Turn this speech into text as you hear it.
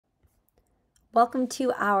Welcome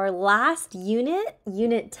to our last unit,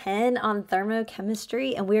 Unit 10 on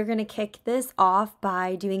thermochemistry, and we're going to kick this off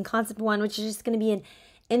by doing Concept 1, which is just going to be an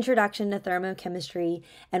introduction to thermochemistry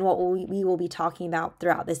and what we will be talking about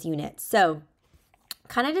throughout this unit. So,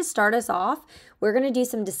 kind of to start us off, we're going to do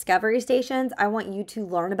some discovery stations. I want you to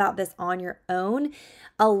learn about this on your own.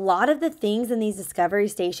 A lot of the things in these discovery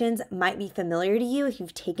stations might be familiar to you if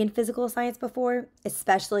you've taken physical science before,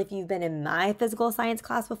 especially if you've been in my physical science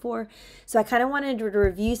class before. So I kind of wanted to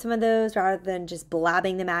review some of those rather than just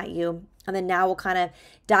blabbing them at you. And then now we'll kind of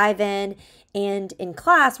dive in. And in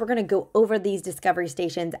class, we're going to go over these discovery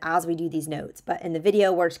stations as we do these notes. But in the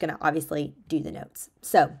video, we're just going to obviously do the notes.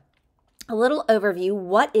 So a little overview.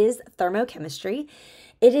 What is thermochemistry?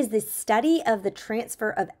 It is the study of the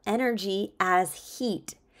transfer of energy as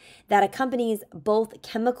heat that accompanies both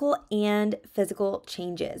chemical and physical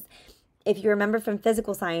changes. If you remember from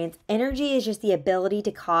physical science, energy is just the ability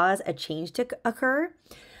to cause a change to occur.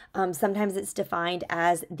 Sometimes it's defined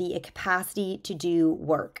as the capacity to do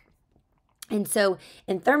work. And so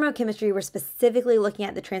in thermochemistry, we're specifically looking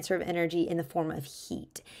at the transfer of energy in the form of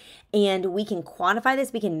heat. And we can quantify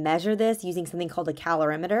this, we can measure this using something called a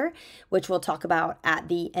calorimeter, which we'll talk about at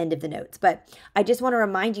the end of the notes. But I just want to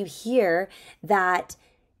remind you here that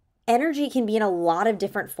energy can be in a lot of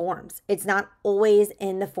different forms. It's not always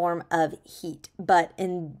in the form of heat, but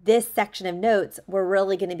in this section of notes, we're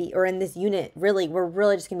really going to be, or in this unit, really, we're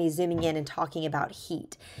really just going to be zooming in and talking about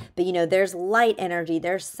heat. But you know, there's light energy,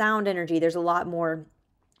 there's sound energy, there's a lot more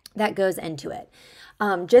that goes into it.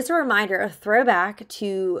 Just a reminder, a throwback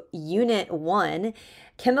to Unit 1,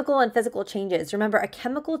 chemical and physical changes. Remember, a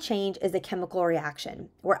chemical change is a chemical reaction.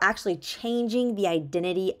 We're actually changing the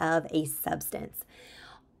identity of a substance.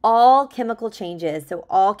 All chemical changes, so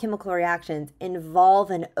all chemical reactions, involve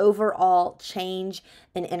an overall change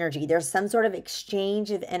in energy. There's some sort of exchange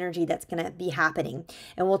of energy that's going to be happening.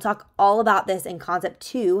 And we'll talk all about this in Concept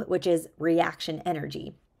 2, which is reaction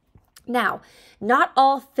energy. Now, not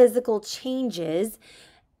all physical changes,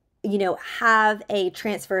 have a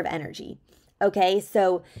transfer of energy. Okay,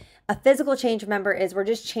 so a physical change, remember, is we're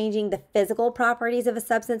just changing the physical properties of a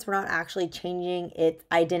substance. We're not actually changing its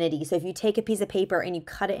identity. So if you take a piece of paper and you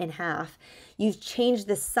cut it in half, you've changed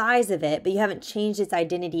the size of it, but you haven't changed its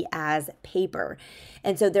identity as paper.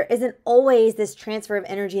 And so there isn't always this transfer of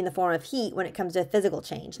energy in the form of heat when it comes to a physical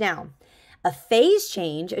change. Now, a phase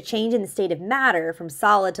change, a change in the state of matter from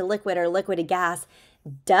solid to liquid or liquid to gas,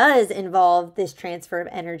 does involve this transfer of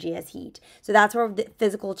energy as heat. So that's where the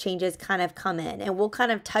physical changes kind of come in. And we'll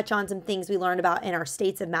kind of touch on some things we learned about in our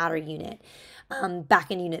states of matter unit. Back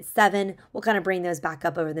in Unit 7, we'll kind of bring those back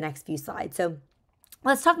up over the next few slides. So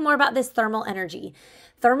let's talk more about this thermal energy.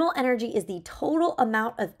 Thermal energy is the total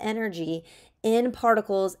amount of energy in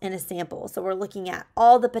particles in a sample. So we're looking at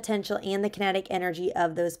all the potential and the kinetic energy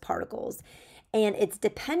of those particles. And it's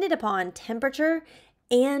dependent upon temperature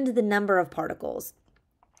and the number of particles.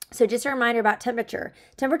 So just a reminder about temperature.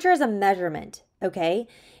 Temperature is a measurement, okay?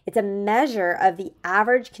 It's a measure of the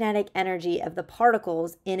average kinetic energy of the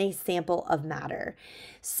particles in a sample of matter.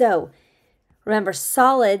 So remember,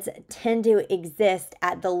 solids tend to exist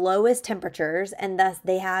at the lowest temperatures, and thus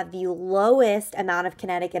they have the lowest amount of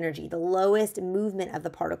kinetic energy, the lowest movement of the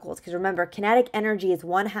particles. Because remember, kinetic energy is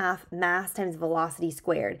 1/2 mass times velocity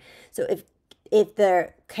squared. So if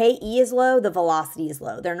the KE is low, the velocity is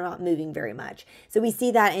low. They're not moving very much. So we see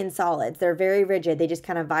that in solids. They're very rigid. They just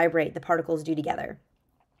kind of vibrate. The particles do together.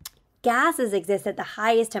 Gases exist at the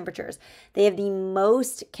highest temperatures. They have the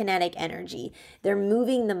most kinetic energy. They're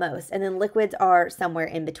moving the most. And then liquids are somewhere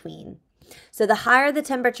in between. So the higher the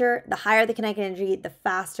temperature, the higher the kinetic energy, the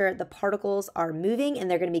faster the particles are moving, and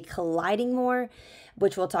they're going to be colliding more,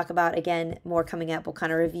 which we'll talk about again more coming up. We'll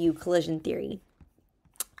kind of review collision theory.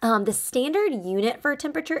 The standard unit for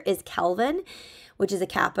temperature is Kelvin, which is a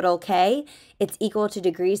capital K. It's equal to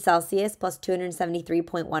degrees Celsius plus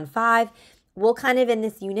 273.15. We'll kind of, in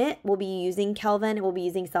this unit, we'll be using Kelvin. We'll be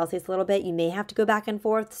using Celsius a little bit. You may have to go back and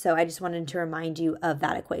forth. So I just wanted to remind you of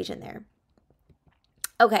that equation there.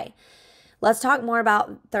 Okay. Let's talk more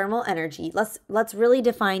about thermal energy. Let's really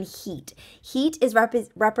define heat. Heat is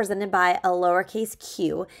represented by a lowercase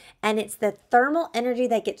q, and it's the thermal energy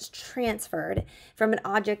that gets transferred from an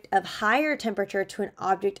object of higher temperature to an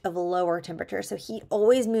object of lower temperature. So heat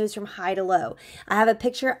always moves from high to low. I have a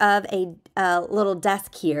picture of a little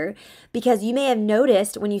desk here because you may have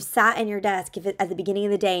noticed when you sat in your desk at the beginning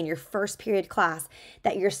of the day in your first period class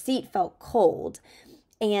that your seat felt cold.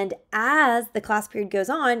 And as the class period goes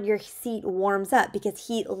on, your seat warms up because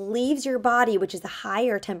heat leaves your body, which is a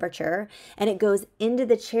higher temperature, and it goes into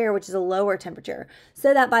the chair, which is a lower temperature,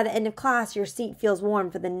 so that by the end of class, your seat feels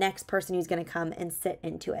warm for the next person who's going to come and sit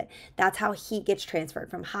into it. That's how heat gets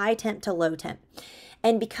transferred from high temp to low temp.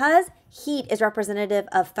 And because heat is representative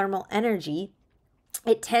of thermal energy,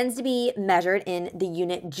 it tends to be measured in the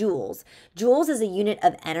unit joules. Joules is a unit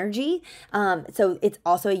of energy, so it's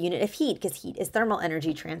also a unit of heat because heat is thermal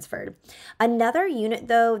energy transferred. Another unit,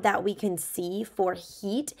 though, that we can see for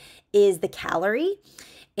heat is the calorie.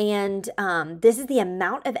 And this is the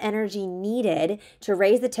amount of energy needed to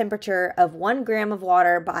raise the temperature of 1 gram of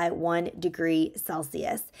water by 1 degree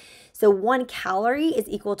Celsius. So 1 calorie is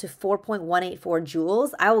equal to 4.184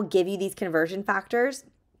 joules. I will give you these conversion factors.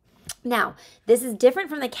 Now, this is different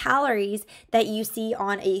from the calories that you see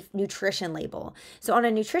on a nutrition label. So on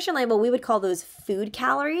a nutrition label, we would call those food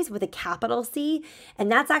calories with a capital C,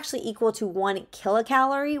 and that's actually equal to 1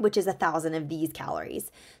 kilocalorie, which is 1,000 of these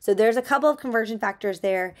calories. So there's a couple of conversion factors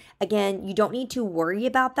there. Again, you don't need to worry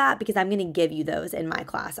about that because I'm going to give you those in my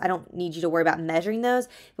class. I don't need you to worry about measuring those,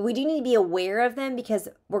 but we do need to be aware of them because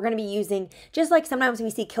we're going to be using, just like sometimes we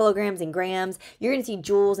see kilograms and grams, you're going to see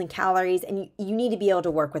joules and calories, and you need to be able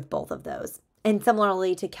to work with both of those, and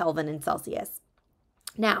similarly to Kelvin and Celsius.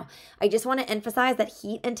 Now, I just want to emphasize that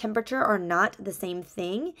heat and temperature are not the same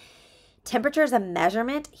thing. Temperature is a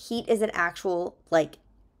measurement. Heat is an actual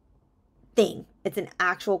thing. It's an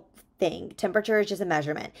actual thing. Temperature is just a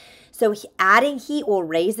measurement. So adding heat will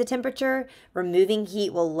raise the temperature. Removing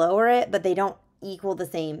heat will lower it, but they don't equal the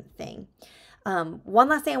same thing. One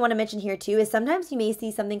last thing I want to mention here too is sometimes you may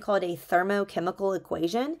see something called a thermochemical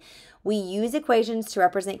equation. We use equations to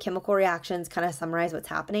represent chemical reactions, kind of summarize what's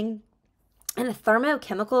happening. And a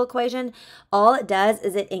thermochemical equation, all it does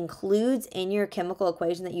is it includes in your chemical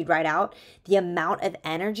equation that you'd write out the amount of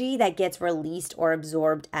energy that gets released or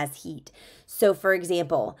absorbed as heat. So for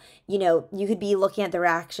example, you could be looking at the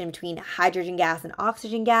reaction between hydrogen gas and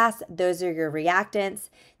oxygen gas. Those are your reactants.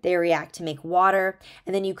 They react to make water.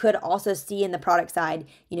 And then you could also see in the product side,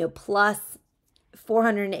 plus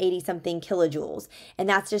 480 something kilojoules. And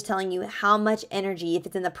that's just telling you how much energy, if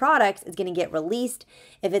it's in the products, is going to get released.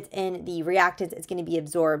 If it's in the reactants, it's going to be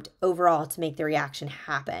absorbed overall to make the reaction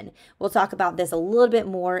happen. We'll talk about this a little bit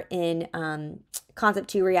more in Concept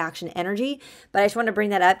 2 reaction energy, but I just want to bring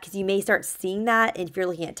that up because you may start seeing that if you're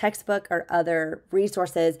looking at textbook or other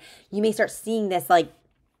resources. You may start seeing this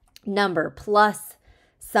number plus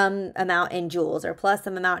some amount in joules or plus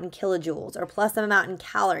some amount in kilojoules or plus some amount in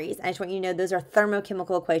calories. I just want you to know those are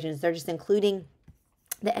thermochemical equations. They're just including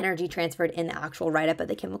the energy transferred in the actual write-up of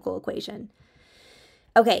the chemical equation.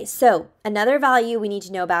 Okay, so another value we need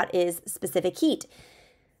to know about is specific heat.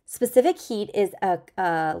 Specific heat is a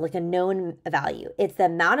known value. It's the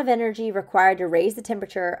amount of energy required to raise the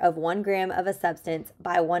temperature of 1 gram of a substance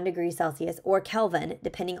by 1 degree Celsius or Kelvin,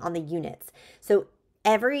 depending on the units. So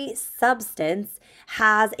every substance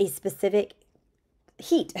has a specific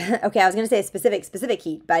heat. Okay, I was going to say a specific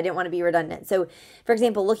heat, but I didn't want to be redundant. So, for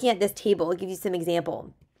example, looking at this table, I'll give you some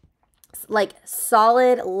example. Like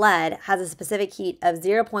solid lead has a specific heat of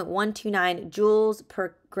 0.129 joules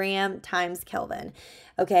per gram times Kelvin.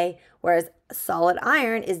 Okay, whereas solid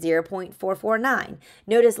iron is 0.449.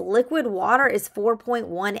 Notice liquid water is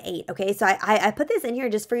 4.18. Okay, so I put this in here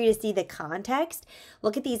just for you to see the context.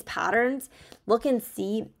 Look at these patterns. Look and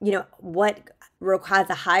see, what has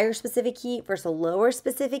a higher specific heat versus a lower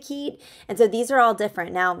specific heat. And so these are all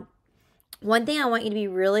different. Now, one thing I want you to be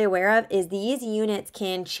really aware of is these units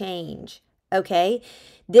can change, okay?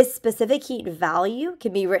 This specific heat value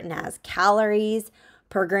can be written as calories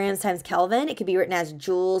per grams times Kelvin. It could be written as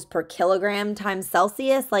joules per kilogram times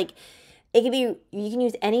Celsius. It could be, you can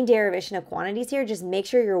use any derivation of quantities here. Just make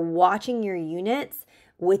sure you're watching your units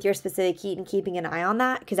with your specific heat and keeping an eye on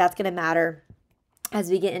that because that's going to matter as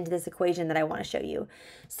we get into this equation that I want to show you.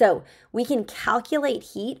 So we can calculate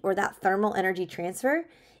heat or that thermal energy transfer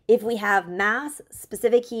if we have mass,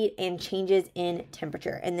 specific heat, and changes in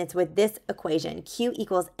temperature. And it's with this equation, Q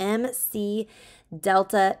equals MC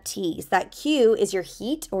delta T. So that Q is your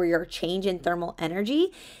heat or your change in thermal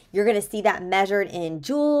energy. You're going to see that measured in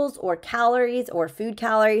joules or calories or food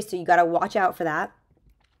calories, so you got to watch out for that.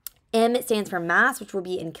 M stands for mass, which will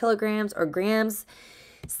be in kilograms or grams.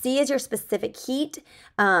 C is your specific heat.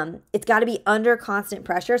 It's got to be under constant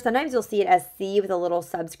pressure. Sometimes you'll see it as C with a little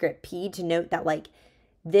subscript P to note that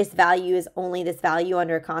this value is only this value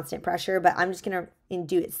under constant pressure, but I'm just going to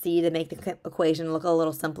do it C to make the equation look a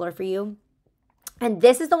little simpler for you. And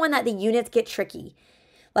this is the one that the units get tricky.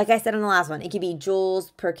 Like I said in the last one, it could be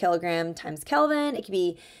joules per kilogram times Kelvin. It could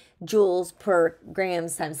be joules per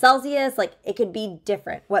grams times Celsius. Like it could be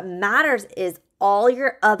different. What matters is all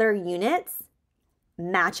your other units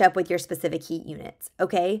match up with your specific heat units,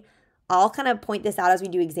 okay? I'll kind of point this out as we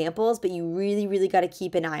do examples, but you really, really got to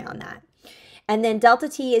keep an eye on that. And then delta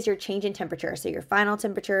T is your change in temperature. So your final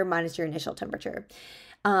temperature minus your initial temperature.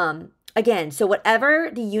 Again, so whatever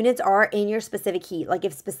the units are in your specific heat, like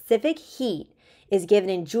if specific heat is given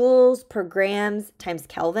in joules per grams times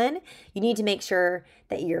Kelvin, you need to make sure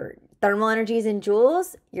that your thermal energy is in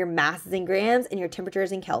joules, your mass is in grams, and your temperature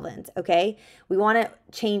is in kelvins, okay? We want to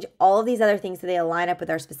change all of these other things so they align up with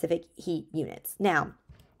our specific heat units. Now,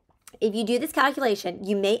 if you do this calculation,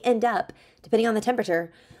 you may end up, depending on the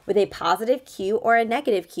temperature, with a positive Q or a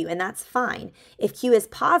negative Q, and that's fine. If Q is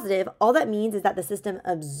positive, all that means is that the system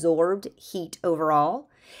absorbed heat overall.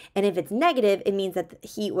 And if it's negative, it means that the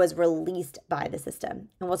heat was released by the system.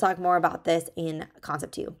 And we'll talk more about this in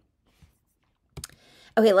concept 2.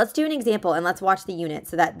 Okay, let's do an example and let's watch the unit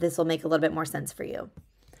so that this will make a little bit more sense for you.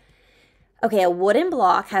 Okay, a wooden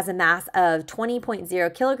block has a mass of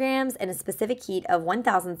 20.0 kilograms and a specific heat of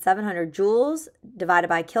 1,700 joules divided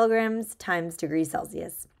by kilograms times degrees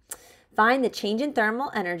Celsius. Find the change in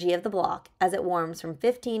thermal energy of the block as it warms from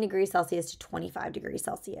 15 degrees Celsius to 25 degrees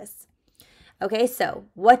Celsius. Okay, so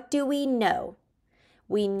what do we know?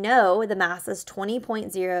 We know the mass is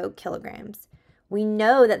 20.0 kilograms. We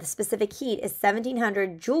know that the specific heat is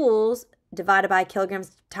 1,700 joules divided by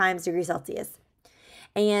kilograms times degrees Celsius.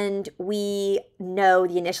 And we know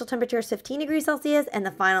the initial temperature is 15 degrees Celsius and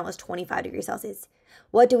the final is 25 degrees Celsius.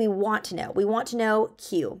 What do we want to know? We want to know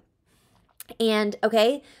Q. And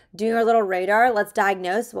okay, doing our little radar, let's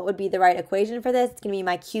diagnose what would be the right equation for this. It's going to be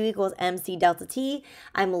my Q equals MC delta T.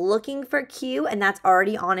 I'm looking for Q, and that's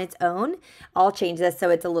already on its own. I'll change this so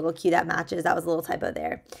it's a little Q that matches. That was a little typo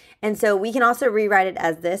there. And so we can also rewrite it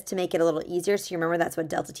as this to make it a little easier, so you remember that's what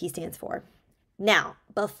delta T stands for. Now,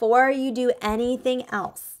 before you do anything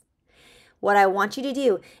else, what I want you to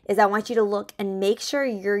do is I want you to look and make sure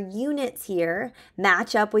your units here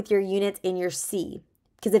match up with your units in your C.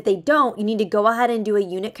 Because if they don't, you need to go ahead and do a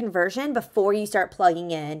unit conversion before you start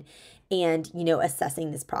plugging in and,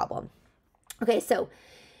 assessing this problem. Okay, so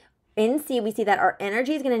in C, we see that our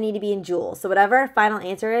energy is going to need to be in joules. So whatever our final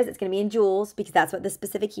answer is, it's going to be in joules because that's what the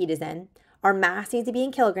specific heat is in. Our mass needs to be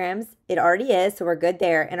in kilograms. It already is, so we're good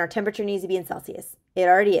there. And our temperature needs to be in Celsius. It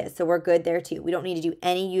already is, so we're good there too. We don't need to do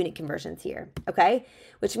any unit conversions here, okay?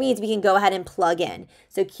 Which means we can go ahead and plug in.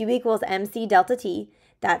 So Q equals MC delta T.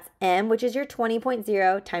 That's M, which is your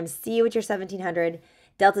 20.0, times C, which is your 1,700.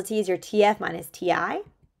 Delta T is your TF minus TI.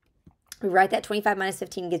 We write that 25 minus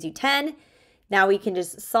 15 gives you 10. Now we can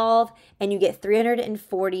just solve, and you get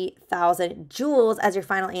 340,000 joules as your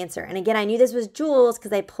final answer. And again, I knew this was joules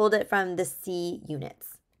because I pulled it from the C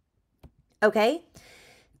units. Okay?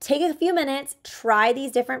 Take a few minutes, try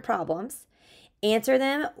these different problems. Answer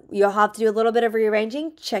them. You'll have to do a little bit of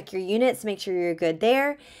rearranging, check your units, make sure you're good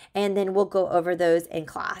there, and then we'll go over those in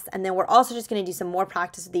class. And then we're also just going to do some more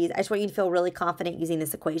practice with these. I just want you to feel really confident using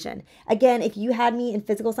this equation. Again, if you had me in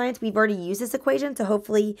physical science, we've already used this equation, so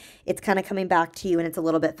hopefully it's kind of coming back to you and it's a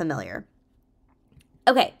little bit familiar.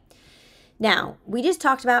 Okay. Now, we just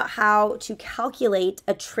talked about how to calculate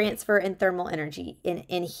a transfer in thermal energy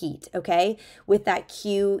in heat, okay, with that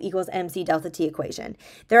Q equals MC delta T equation.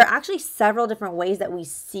 There are actually several different ways that we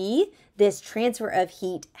see this transfer of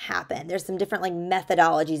heat happen. There's some different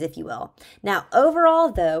methodologies, if you will. Now,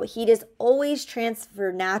 overall, though, heat is always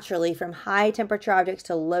transferred naturally from high temperature objects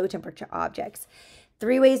to low temperature objects.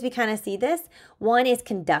 3 ways we kind of see this. One is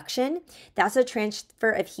conduction. That's a transfer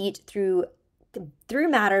of heat through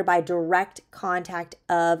matter by direct contact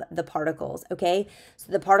of the particles, okay? So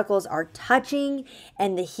the particles are touching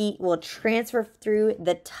and the heat will transfer through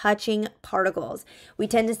the touching particles. We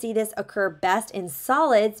tend to see this occur best in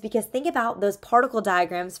solids because think about those particle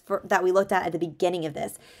diagrams that we looked at the beginning of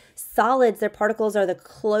this. Solids, their particles are the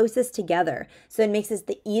closest together, so it makes it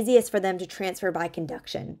the easiest for them to transfer by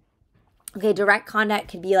conduction. Okay, direct contact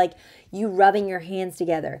could be like you rubbing your hands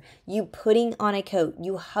together, you putting on a coat,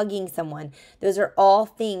 you hugging someone. Those are all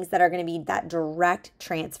things that are going to be that direct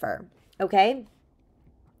transfer, okay?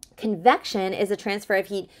 Convection is a transfer of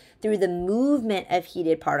heat through the movement of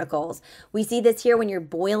heated particles. We see this here when you're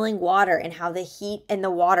boiling water and how the heat in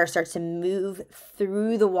the water starts to move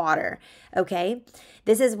through the water, okay?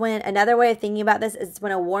 This is when, another way of thinking about this is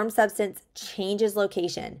when a warm substance changes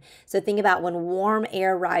location. So think about when warm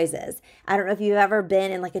air rises. I don't know if you've ever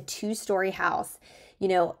been in like a 2-story house.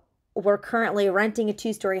 we're currently renting a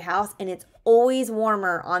 2-story house and it's always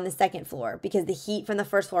warmer on the second floor because the heat from the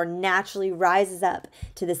first floor naturally rises up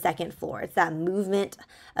to the second floor. It's that movement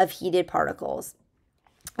of heated particles.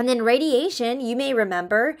 And then radiation, you may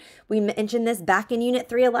remember, we mentioned this back in Unit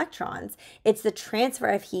 3 electrons. It's the transfer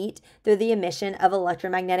of heat through the emission of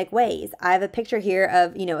electromagnetic waves. I have a picture here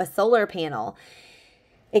of, a solar panel.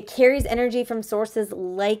 It carries energy from sources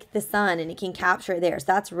like the sun and it can capture it there. So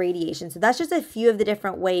that's radiation. So that's just a few of the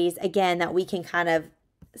different ways, again, that we can kind of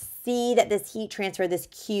see that this heat transfer, this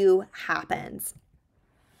Q happens.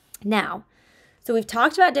 Now, so we've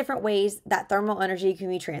talked about different ways that thermal energy can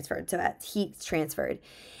be transferred. So that's heat's transferred.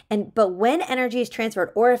 But when energy is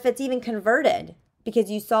transferred, or if it's even converted, because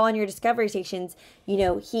you saw in your discovery stations,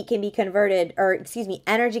 heat can be converted,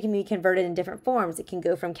 energy can be converted in different forms. It can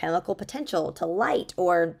go from chemical potential to light,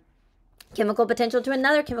 or chemical potential to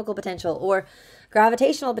another chemical potential, or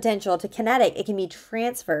gravitational potential to kinetic. It can be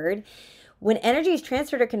transferred. When energy is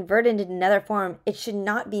transferred or converted into another form, it should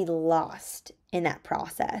not be lost in that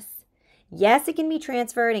process. Yes, it can be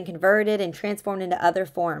transferred and converted and transformed into other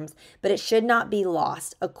forms, but it should not be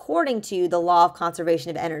lost according to the law of conservation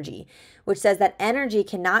of energy, which says that energy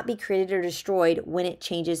cannot be created or destroyed when it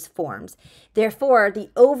changes forms. Therefore, the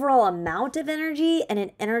overall amount of energy and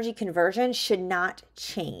an energy conversion should not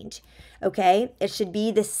change, okay? It should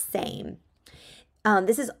be the same.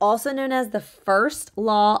 This is also known as the first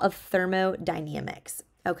law of thermodynamics,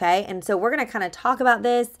 okay? And so we're going to kind of talk about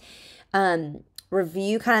this,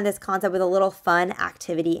 review kind of this concept with a little fun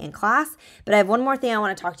activity in class. But I have one more thing I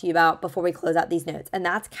want to talk to you about before we close out these notes, and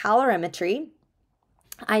that's calorimetry.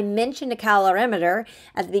 I mentioned a calorimeter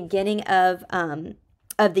at the beginning of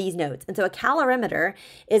these notes. And so a calorimeter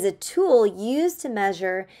is a tool used to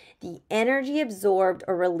measure the energy absorbed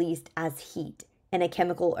or released as heat in a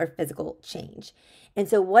chemical or physical change. And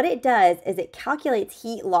so what it does is it calculates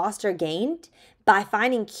heat lost or gained by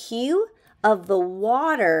finding Q of the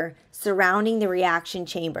water surrounding the reaction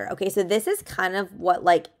chamber. Okay, so this is kind of what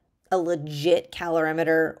like a legit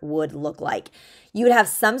calorimeter would look like. You would have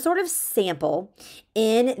some sort of sample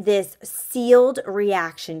in this sealed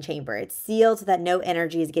reaction chamber. It's sealed so that no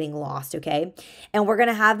energy is getting lost, okay? And we're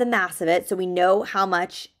gonna have the mass of it so we know how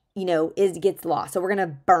much gets lost. So we're going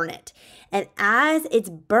to burn it. And as it's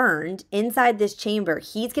burned inside this chamber,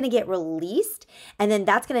 heat's going to get released. And then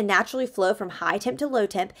that's going to naturally flow from high temp to low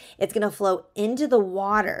temp. It's going to flow into the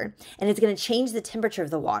water and it's going to change the temperature of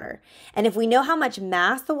the water. And if we know how much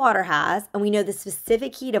mass the water has, and we know the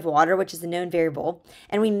specific heat of water, which is a known variable,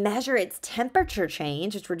 and we measure its temperature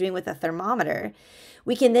change, which we're doing with a thermometer,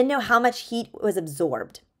 we can then know how much heat was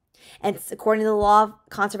absorbed. And according to the law of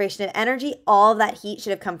conservation of energy, all of that heat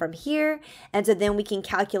should have come from here. And so then we can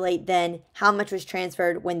calculate then how much was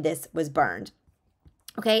transferred when this was burned.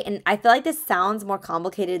 Okay, and I feel like this sounds more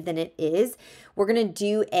complicated than it is. We're going to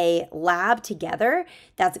do a lab together.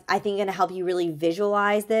 I think, going to help you really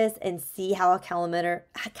visualize this and see how a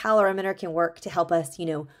calorimeter can work to help us,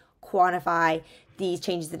 quantify these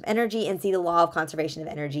changes of energy and see the law of conservation of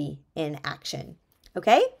energy in action.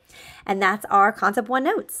 Okay, and that's our Concept 1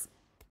 notes.